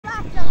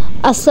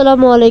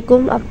আসসালামু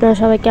আলাইকুম। আপনারা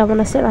সবাই কেমন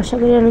আছেন? আশা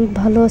করি অনেক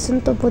ভালো আছেন।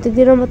 তো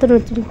প্রতিদিনের মতো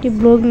নতুন একটি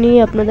ব্লগ নিয়ে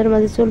আপনাদের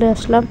মাঝে চলে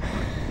আসলাম।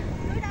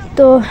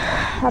 তো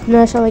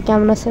আপনারা সবাই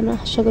কেমন আছেন?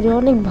 আশা করি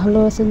অনেক ভালো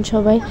আছেন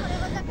সবাই।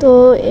 তো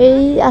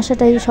এই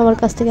আশাটাই সবার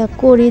কাছ থেকে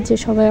করি যে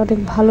সবাই অনেক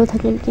ভালো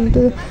থাকেন,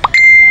 কিন্তু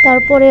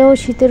তারপরেও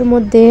শীতের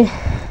মধ্যে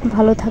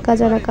ভালো থাকা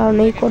যায় না, কারণ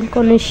এই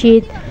কনকনে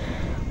শীত,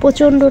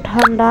 প্রচণ্ড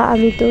ঠান্ডা।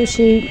 আমি তো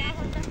সেই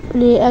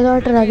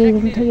 11টার আগে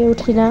ঘুম থেকে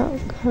উঠি না,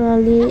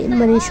 খালি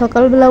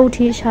সকালবেলা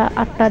উঠি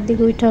 8টার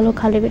দিকে উঠে হলো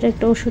খালি পেটে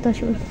একটা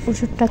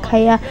ওষুধটা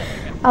খাইয়া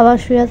আবার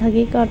শুয়ে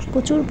থাকি, কারণ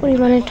প্রচুর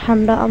পরিমাণে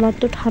ঠান্ডা। আমার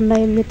তো ঠান্ডা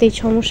এমনিতেই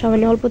সমস্যা,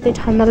 অল্পতেই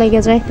ঠান্ডা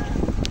লেগে যায়।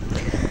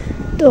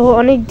 তো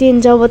অনেক দিন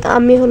যাবৎ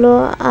আমি হলো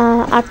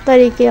 8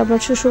 তারিখে আমার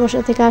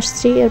শ্বশুরবাসা থেকে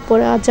আসছি,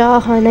 এরপরে আর যাওয়া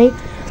হয় নাই।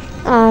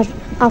 আর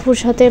আপুর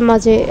সাথে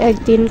মাঝে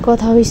একদিন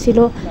কথা হয়েছিল,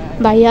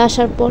 ভাইয়া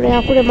আসার পরে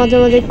আপুরে মাঝে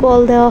মাঝে কল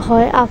দেওয়া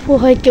হয়। আপু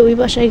হয় কি ওই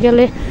বাসায়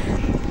গেলে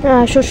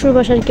শ্বশুর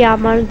বাসার কি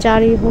আমার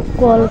যারই হোক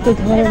কলকে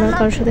ধরে না,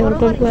 কারোর সাথে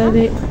অল্প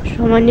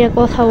সময় নিয়ে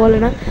কথা বলে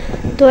না।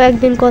 তো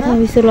একদিন কথা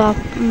হয়েছিল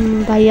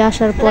ভাইয়া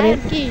আসার পরে,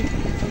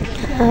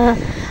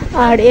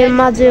 আর এর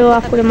মাঝেও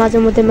আপুরে মাঝে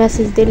মধ্যে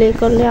মেসেজ দিলে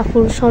করলে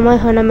আপুর সময়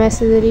হয় না,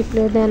 মেসেজে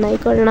রিপ্লাই দেয় নাই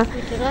করে না।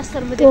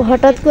 তো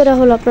হঠাৎ করে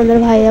হলো আপনাদের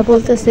ভাইয়া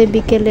বলতেছে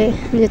বিকেলে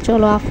যে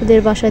চলো আপুদের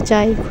বাসায়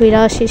যাই, ঘুরে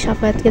আসি,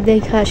 সাফায়াতকে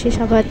দেখে আসি।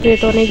 সাফায়াতকে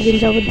তো অনেকদিন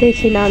যাবত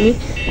দেখি না আমি।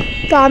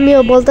 তো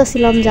আমিও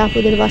বলতেছিলাম যে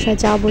আপুদের বাসায়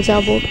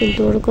যাবো, কিন্তু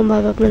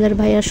ওরকমভাবে আপনাদের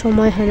ভাইয়ার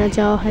সময় হয় না,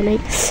 যাওয়া হয় নাই।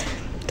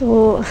 তো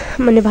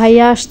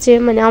ভাইয়া আসছে,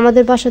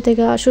 আমাদের বাসা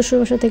থেকে শ্বশুর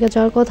বাসা থেকে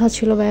যাওয়ার কথা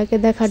ছিল ভাইয়াকে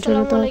দেখার জন্য,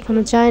 তো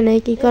এখনো যায় নাই।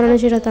 কি কারণে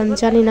সেটা তো আমি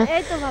জানি না।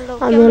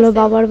 আমি হলো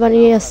বাবার বাড়ি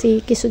আছি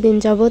কিছুদিন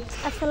যাবত।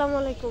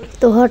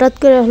 তো হঠাৎ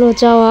করে হলো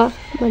যাওয়া,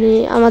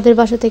 আমাদের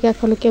বাসা থেকে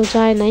এখনো কেউ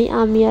যায় নাই,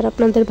 আমি আর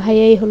আপনাদের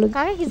ভাইয়াই হলো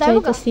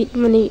যাইতেছি,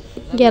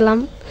 গেলাম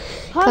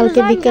কালকে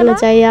বিকেলে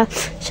যাইয়া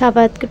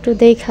সাফায়াতকে একটু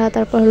দেখা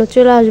তারপর হলো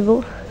চলে আসবো।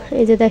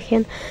 এই যে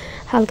দেখেন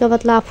হালকা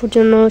পাতলা আপুর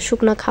জন্য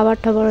শুকনা খাবার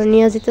টাবার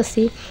নিয়ে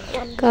যেতেছি,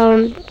 কারণ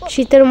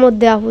শীতের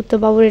মধ্যে আপুর তো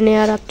বাবুরে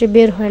নেওয়া রাত্রে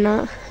বের হয় না,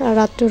 আর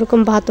রাত্রে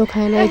ওরকম ভাতও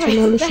খায় না, এই জন্য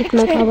হলো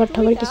শুকনা খাবার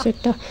টাবার কিছু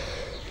একটা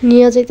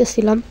নিয়ে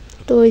যাইতেছিলাম।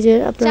 তো ওই যে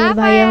আপনাদের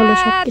ভাইয়া হলো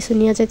সব কিছু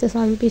নিয়ে যাইতেছে,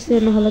 আমি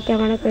পিছনে হলো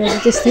ক্যামেরা করে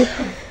দিতেছি।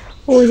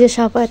 ওই যে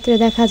সাফায়াতরে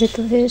দেখা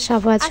যেতেছে,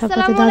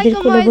 সাফায়াতে দাদির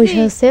কোলে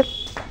বসে আছে।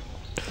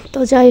 তো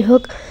যাই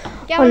হোক,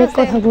 অনেক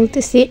কথা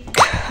বলতেছি।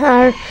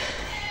 আর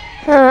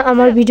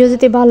আমার ভিডিও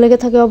যদি ভালো লেগে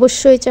থাকে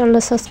অবশ্যই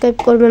চ্যানেলটা সাবস্ক্রাইব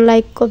করবেন,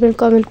 লাইক করবেন,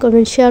 কমেন্ট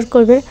করবেন, শেয়ার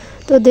করবেন।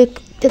 তো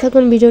দেখতে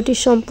থাকুন ভিডিওটি,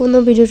 সম্পূর্ণ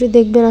ভিডিওটি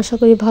দেখবেন, আশা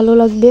করি ভালো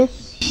লাগবে।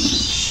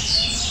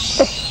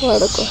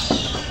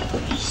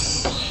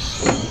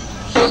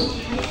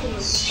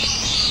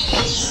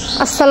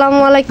 আসসালামু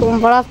আলাইকুম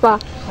বড়াপা,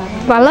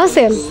 ভালো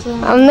আছেন?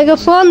 আপনাকে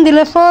ফোন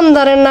দিলে ফোন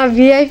ধরেন না,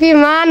 ভিআইপি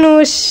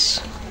মানুষ।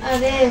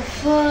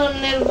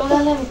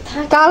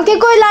 কালকে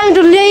কইলাম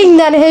একটু লিঙ্ক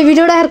দেন, এই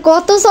ভিডিওটা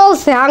কত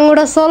চলছে,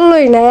 আঙুটা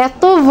চললই না,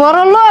 এত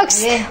বড় লোক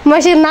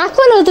মাসে না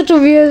করলেও তো একটু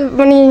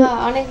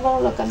অনেক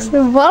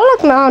বড় লোক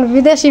না,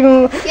 বিদেশি।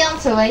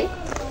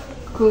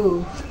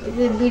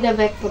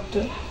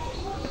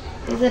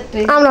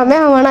 আমরা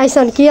মেহমান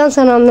আইসান, কি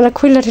আনছেন আপনারা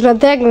খুলে ঠিলা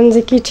দেখবেন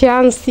যে কি ঠিক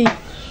আনছি।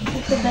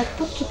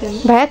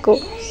 ভাইকো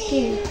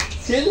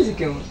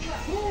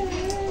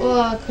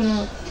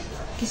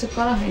কিছু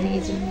করা হয়নি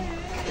এই জন্য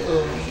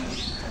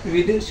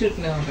ভিডিও শুট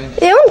না হবে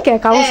এমন কে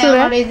কাউসুরে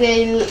এই যে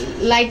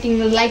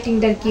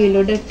লাইটিংটা কি হলো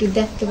ওটা একটু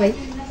দেখতে পাই।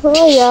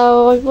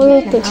 ওই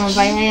বলতে আমার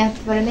ভাই হাত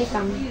পারে নাই,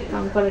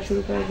 কাম করা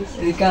শুরু করে দিয়েছে।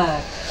 রিকা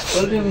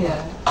বলবে মিয়া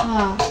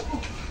হ্যাঁ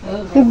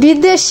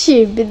বিদেশি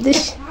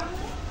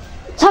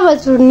সবাই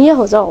তো নিয়ে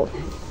যাও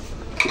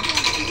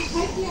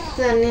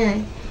জানি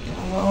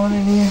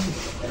আমার নিয়ে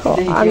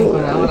আমি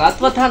আমার রাত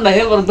পা ঠান্ডা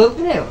হয়ে বড় দোক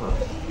রে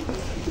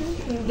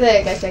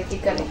দেখ আচ্ছা কি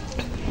করে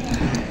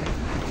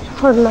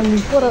হরলাম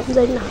পরাম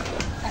যাই না।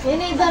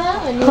 এনে দাঁড়া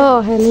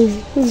হ্যাঁ নি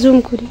জুম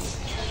করি।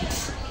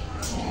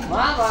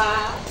 বাবা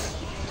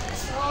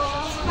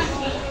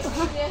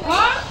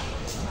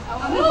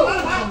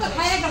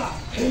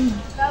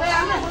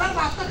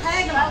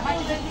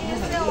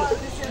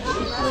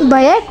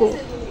ভাইয়া কো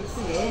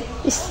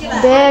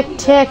ব্যাগ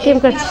ঠিক কেম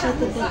করছে,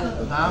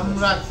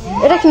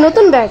 এটা কি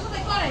নতুন ব্যাগ?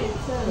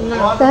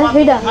 না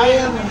হেডা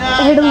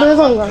হেডা লয়ে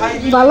যাও,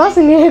 ভালো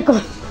আছে নি এখন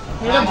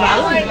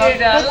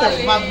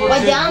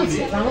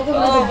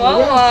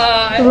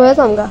লয়ে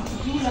যাও গা।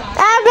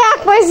 ব্যাগ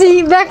পাইছি,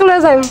 ব্যাগ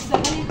লয়ে যাই।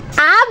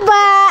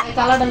 আব্বা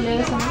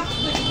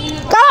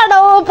কালারটা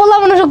ও পোলা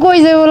মানুষ কই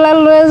যাই বলে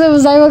লয়ে যাবো,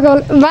 যাইব কেমন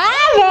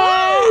বাবা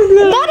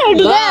দাঁড়া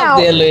একটু দাও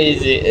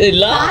লইছে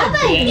লা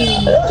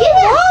কি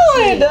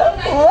এটা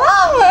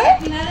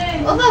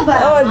ও বাবা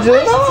আমার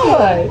জন্য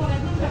ভাই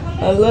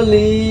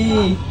আল্লাহলি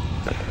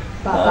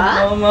বাবা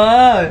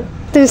আমার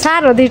তুমি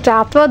সারো দিটা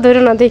আপা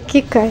ধরে না দেখ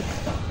কি খায়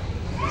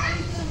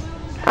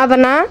আবার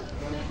না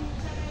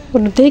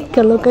দেখ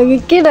লোক আগে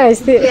কেডা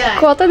আসছে,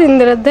 কতদিন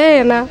ধরে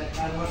দেয় না।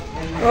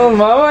 ও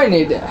মামাই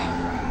নেই দে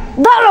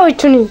দাঁড়া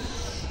ওইটুনি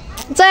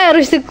যাই আর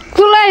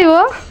খুলাইব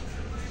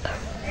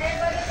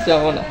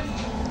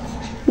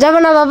যাব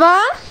না বাবা,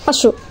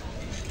 আসো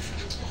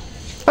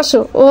আসো।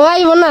 ও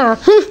আইব না,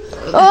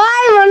 ও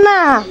আইব না,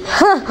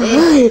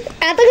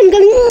 এতক্ষণ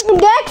খালি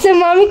দেখছে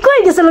মামি কই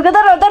গেছিল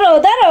দাঁড়াও দাঁড়াও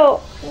দাঁড়াও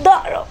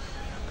দাঁড়াও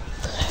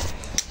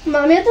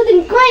মামি এতদিন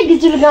কই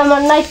গেছিল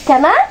আমার নাইকা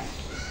না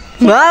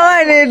বাবা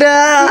এটা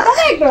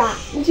দেখলা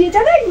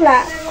জিটা দেখলা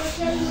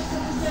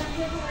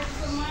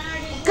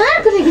কার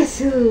করে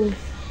গেছো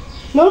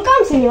নল কাম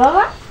ছিল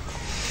বাবা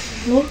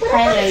নল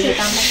খাই লাগে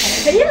কাম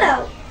খাই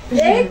দাও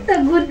এক তো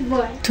গুড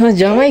বয় তোমার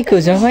জামাই কো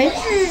জামাই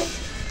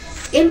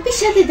এমপির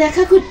সাথে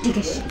দেখা করতে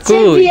গেছে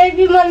কই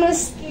ভিআইপি মানুষ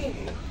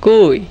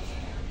কই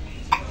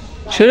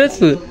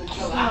সুরতপুর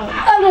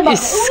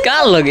ইস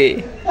কাল লাগে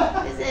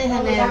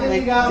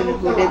এখানে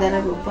ঘুরে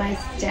দাঁড়াবো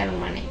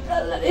 22 মানে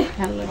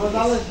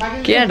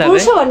কে ডাবে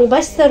বুঝছনি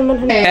 22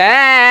 মানে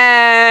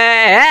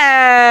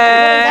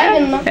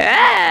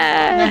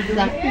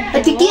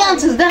তুই কি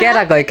আনছিস দা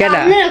কেডা কই কেডা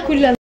আপনারা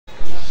খুললাম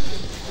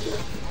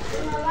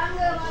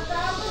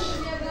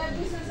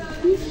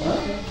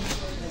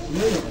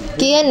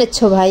কি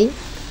এনেছো ভাই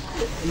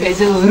এই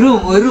যে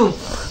রুম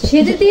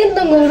সেটা তিন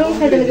তো গরম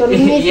খাইতে গেল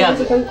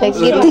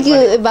কিন্তু কি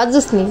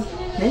বাজুস নি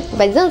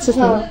বাজানছিস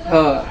না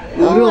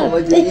রুম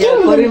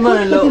পরিমাণ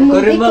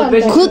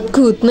বেশি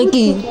খুদ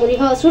নাকি মুড়ি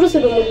হ্যাঁ শুরু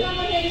শুরু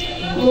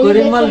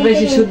পরিমাণ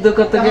বেশি শুদ্ধ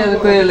করতে গিয়ে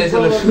কইলে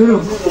লেছিল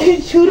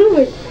শুরু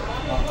হই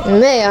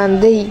নে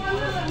আন্দেই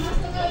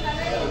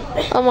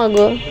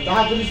আমাগো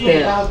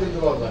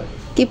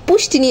কি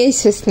পুষ্টি নিয়ে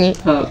এসেছিস নি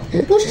হ্যাঁ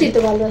পুষ্টি তো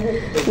ভালো হয়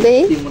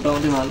দেই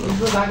মোটামুটি ভালো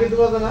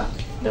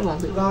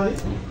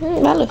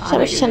ভালো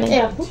সমস্যা নেই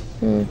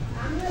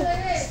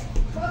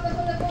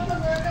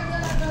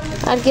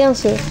আর কি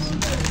আনছো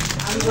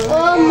ও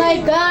মাই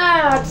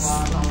গড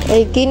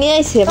এই কি নিয়ে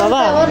আইছে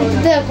বাবা আর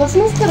দেখ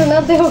কসমস করে না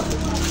দেখো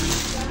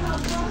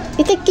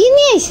এটা কি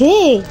নিয়ে আইছে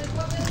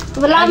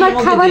বলে আমার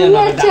খাবার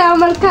নিয়ে আসছে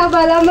আমার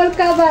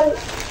খাবার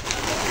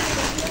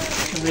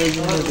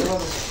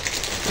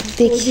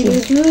দেখি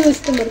জুস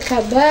তোমার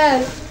খাবার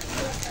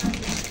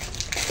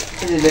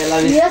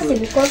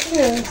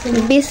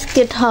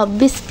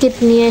বিস্কিট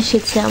নিয়ে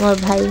এসেছে আমার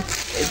ভাই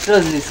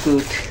ট্রস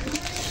বিস্কুট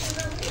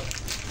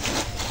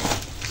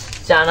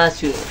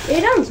চানাচুর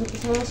এরকম ছোট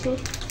চানাচুর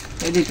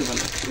এদিকে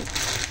বলো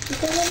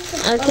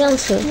আর কি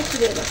আনছো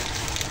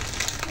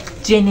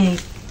চিনি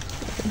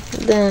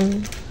দেন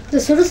তো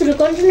ছোট ছোট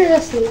কন্টেনার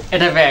আছে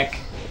এটা ব্যাগ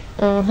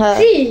হ্যাঁ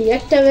ফ্রি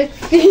একটা ব্যাগ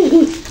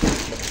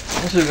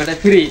আসলে এটা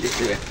ফ্রি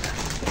দিতে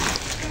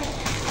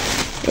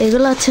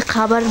এগুলো হচ্ছে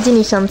খাবার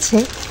জিনিস আনছে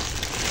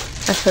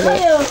আসলে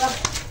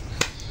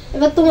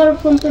এবার তোমার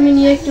ফোন তুমি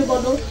নিয়ে একটু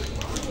বলো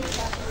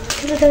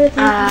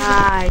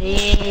আরে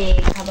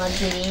খাবার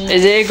জিনিস এই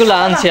যে এগুলো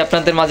আনছি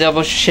আপনাদের মাঝে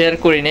অবশ্য শেয়ার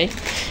করি নাই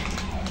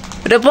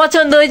এটা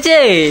পছন্দ হয়েছে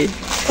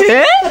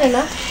করে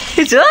না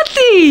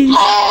সত্যি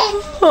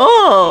ও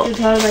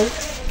ধর ভাই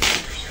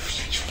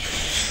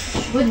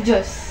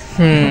বুঝছস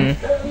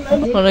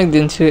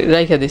অনেকদিন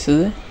রাইখা দিছো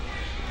যে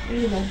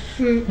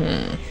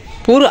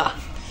পুরা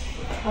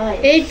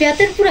এই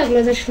পেটের পুরা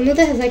গুলো যা সুন্দর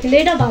দেখা যায় কিন্তু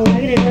এটা ভালো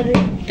লাগে এটা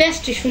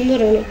টেস্টি সুন্দর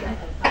অনেক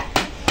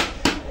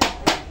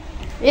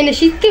এনে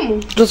শীতকে মু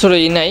ছোট ছোট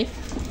ই নাই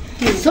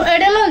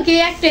এটা লোক কি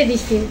একটাই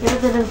দিছি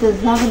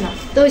যাবে না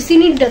তো ওই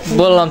সিনিরটা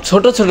বললাম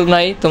ছোট ছোট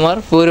নাই তোমার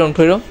পৈরন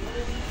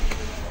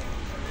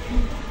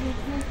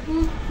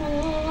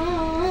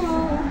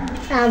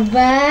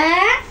আব্বা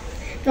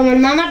তোমার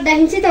মামার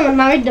ডাকিছি তোমার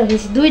মামির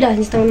ডাকিছি দুই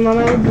ডাকিছি তোমার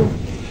মামার উঠবো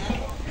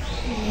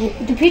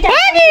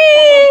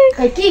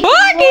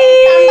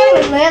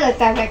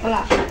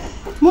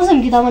মুসলিম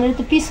কি তোমার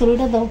একটু পিস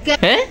ওইটা দাও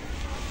হ্যাঁ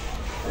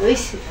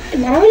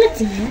মারামারি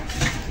লাগছে না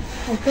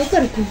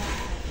করে কি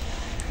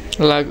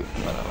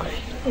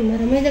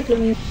মারামারি দেখলো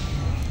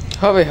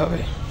হবে হবে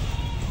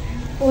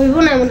ওইব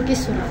না এমন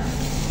কিছু না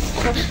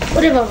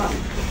ওরে বাবা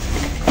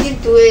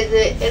কিন্তু এই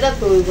যে এটা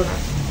তো হইব না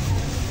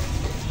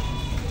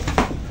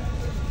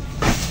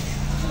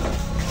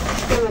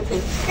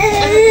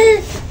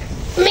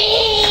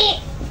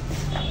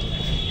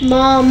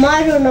মা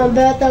মারো না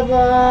বেটা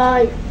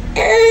ভাই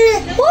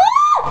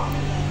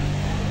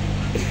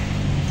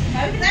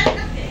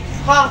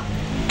হ্যাঁ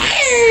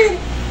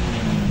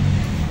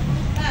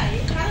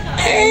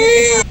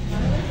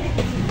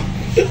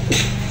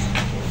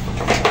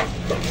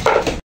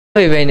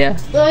ওই ভাই না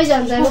ওই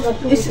জান যাই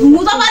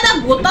মুদা বাদা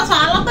গোটা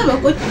সালা তো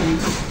কই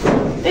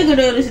এই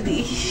গড়ে রইছে দি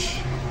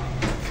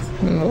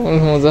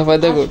মজা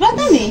পাইদা গো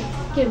বাদা নে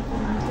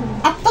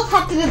এত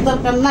খাতিরের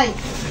দরকার নাই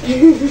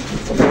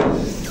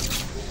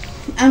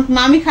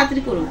মামি খাতির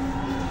করো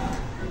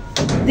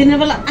দিনের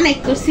বেলা অনেক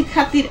করছি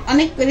খাতির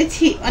অনেক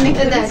করেছি অনেক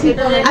করেছি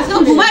আজকে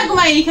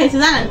ঘুমায় এই খাইছে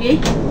জানা কি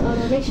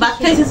ভাত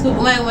খাইছিস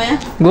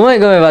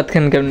ঘুমায় ভাত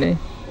খান কেমনে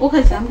ও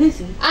খাইছে আমি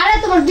খাইছি আরে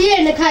তোমার দিয়ে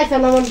এনে খাইছে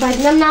না আমার ভাই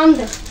নাম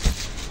দে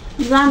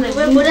জানে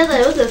বুড়া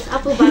যায় ও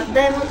আপু ভাত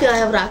দেয় মুকে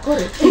আবরা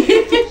করে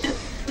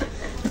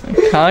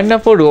খাওয়ার না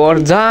পড়ু ওর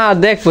যা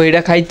দেখবো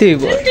এটা খাইতে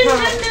হইব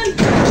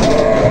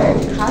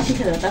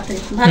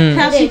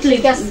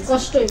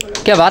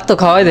কে ভাত তো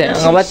খাওয়াই দেয়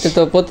আমার বাচ্চা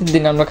তো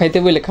প্রতিদিন আমরা খাইতে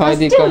বলে খাওয়াই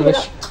দিই কম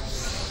বেশি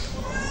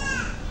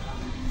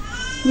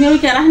মেয়ে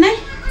কে রাহ নাই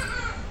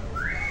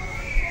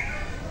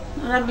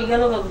ওরা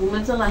বিকাল ঘুমে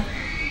চলায়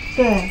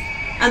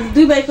আর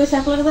দুই ভাই কইছে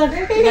আপনারা তো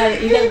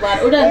ইদার বার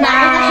ওটা না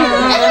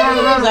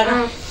জায়গা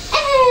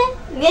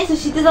গেছো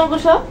শীতে যাও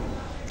বসো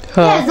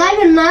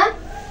যাইবেন না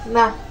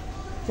না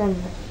জানি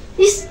না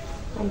ইস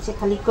আনছে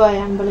খালি কয়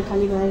আমি বলে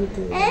খালি বাইরে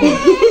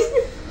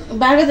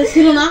বাইরে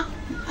ছিল না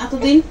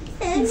এতদিন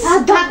আর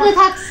থাকলে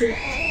থাকছে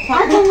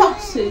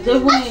থাকছে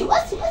জয়বনি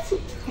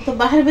তো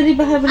বাহির বেরি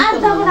আর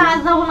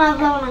যাবো না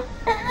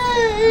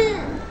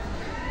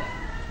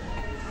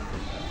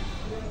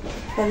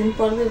কদিন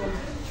পর দেব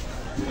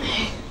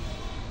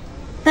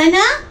তাই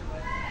না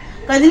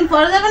কদিন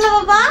পর যাবে না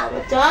বাবা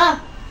চা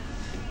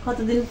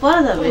কতদিন পর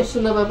যাবে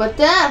শুনো বাবা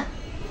চা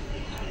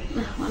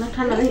অনেক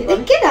ঠান্ডা লাগে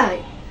কে নাই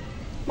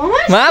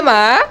মামা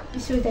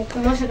কিছু দেখো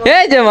মশা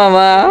এই যে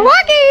মামা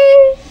ওয়াকি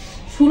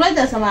শুলাই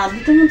যাচ্ছে আমার আদি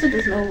তো মনে হচ্ছে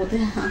বোধ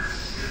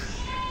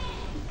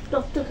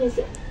রক্ত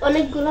খেয়েছে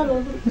অনেকগুলো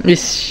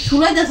ইস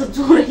শুলাই যাচ্ছে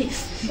জোরে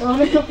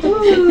অনেক রক্ত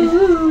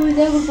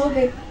যাবো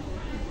পরে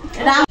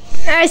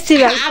আইসি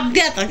ভাই আপ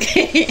দেয়া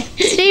থাকে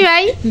সি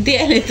ভাই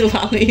দেয়ালে তো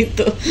ভালোই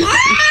তো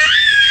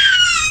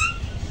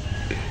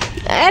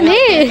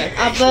আরে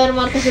আব্বার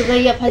মার কাছে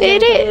যাইয়া ফাজে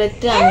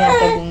রাতে আমি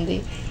একটা ঘুম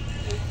দিই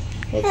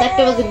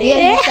 4টা বাজে দিয়ে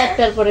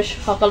 4টার পরে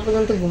সকাল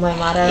পর্যন্ত ঘুমায়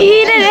মারা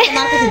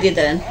মার কাছে দিয়ে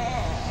দেন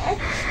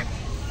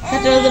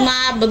তাহলে মা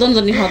বদন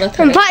জনি হদা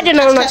থাকে ভাইটা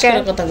না ওনাকে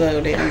কথা কই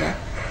ওরে আমরা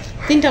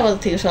 3টা বাজে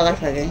থেকে সজাগ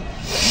থাকে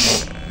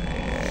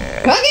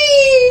বাগি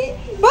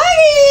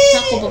বাগি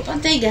থাকো বাবা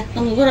জায়গা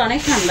তোমার ঘর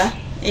অনেক ঠান্ডা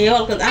এই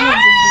অল্প আমার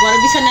ঘরে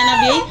বিছানা না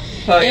বিয়ে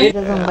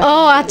ও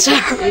আচ্ছা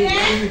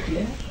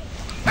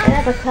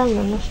এটা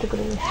খাওয়া নষ্ট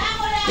করে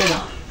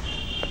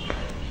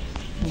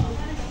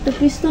তো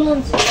পিস্তল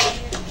আনছে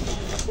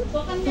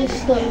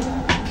পিস্তল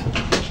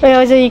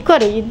ওই যে ই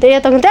করে দেয়া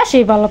তখন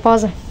দেশেই ভালো পাওয়া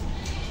যায়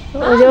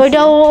ওই যে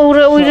ওইটা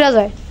উড়া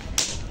যায়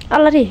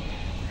আল্লাহ রে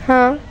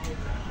হ্যাঁ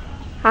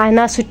আয়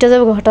না ছুটতে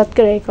যাবো হঠাৎ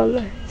করে এই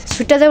করলে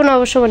ছুটতে যাবো না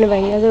অবশ্য মানে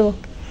ভাঙিয়া যাবো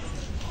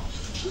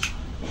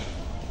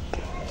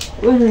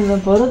ওই না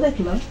বড়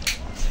দেখলাম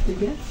ঠিক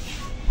আছে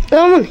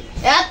এমন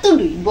এত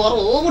বড়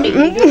বড়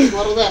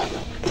বড় দেয়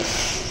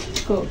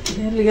কো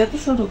লিগা তো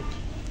ছোট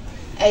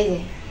এই যে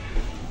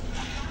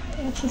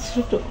এত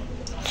ছোট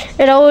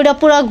এটা ওইটা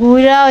পুরা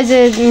ঘুরা ওই যে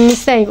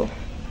নিচে আইব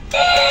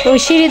ওই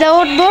সিঁড়িটা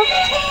উঠবো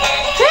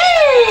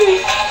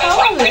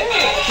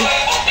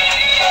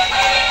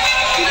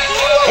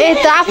এই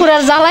তো আপুর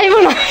আর জ্বালাইবো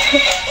না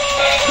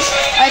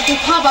একটু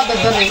খাবার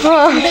দরকার নেই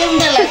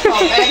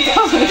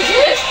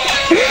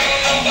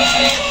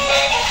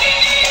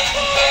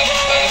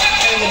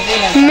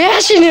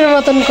মেশিনের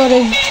মতন করে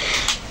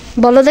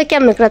বলো যে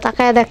কেমন করে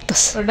তাকায়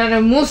দেখতেছ ওটারে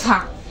মুসা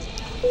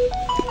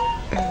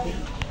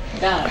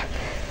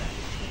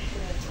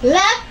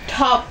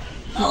ল্যাপটপ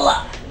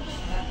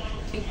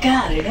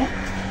গাড়িটা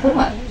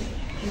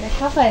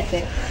দেখা পাইতে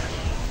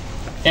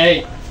এই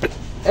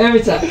এই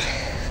মিছা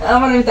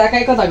আমার আমি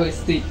তাকাই কথা কইছ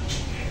তুই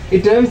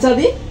এটা মিছা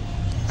দি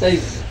তাই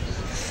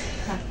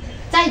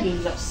চাই দিন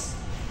লস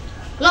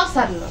লস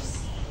আর লস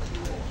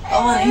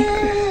আমার এই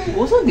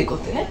ওষুধ দি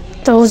করতে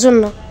তো ওজন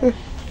না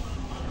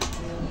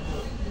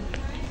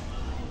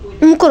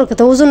করো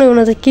কথা ওজন হইব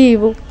না তো কি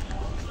হইব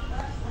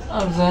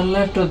আর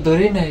জানলাটা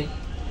ধরি নাই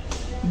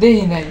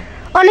দেহি নাই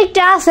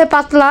অনেকটা আছে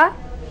পাতলা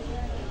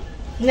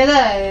দাদা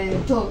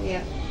তো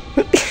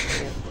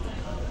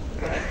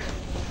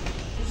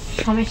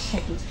সমস্যা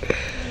কি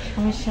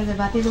সমস্যা যে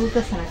বাতি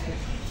জ্বলতেছে না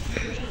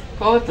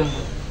কত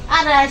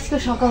আর আজকে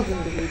সকাল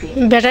কিন্তু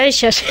ব্যাটারি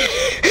শেষ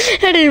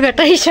এটির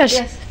ব্যাটারি শেষ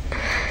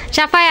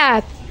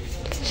সাফায়াত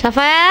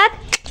সাফায়াত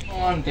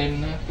কন্টেন্ট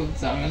না খুব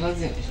ঝামেলা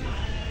জিনিস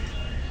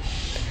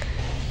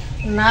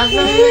না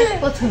জানলে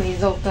প্রথমেই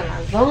জ্বলতো না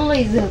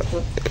জ্বললেই জ্বলতো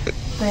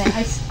তাই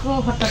আজকে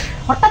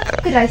হঠাৎ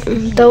করে আজকে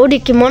তো ওটি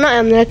কি মনে হয়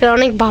আপনাকে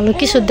অনেক ভালো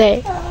কিছু দেয়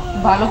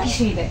ভালো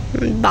কিছুই দেয়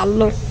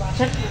ভালো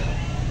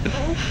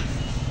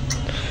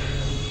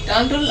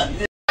কন্ট্রোল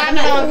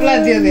টাকাটা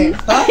দিয়ে দেন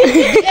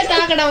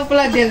টাকাটা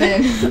দিয়ে দেন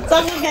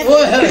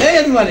ওই এই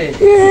মানে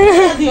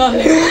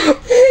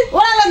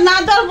ওরা না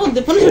দর বুদ্ধি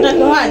 500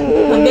 টাকা হয়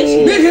বেশি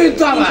বেশি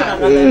তো আমার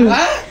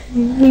হ্যাঁ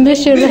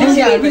বেশি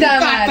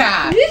টাকা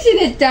বেশি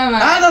দিতে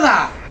আমার দাদা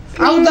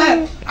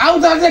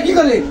আউদা কি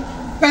করে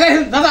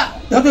দাদা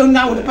ধরে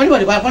না উঠে পানি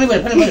পানি পানি পানি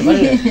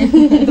পানি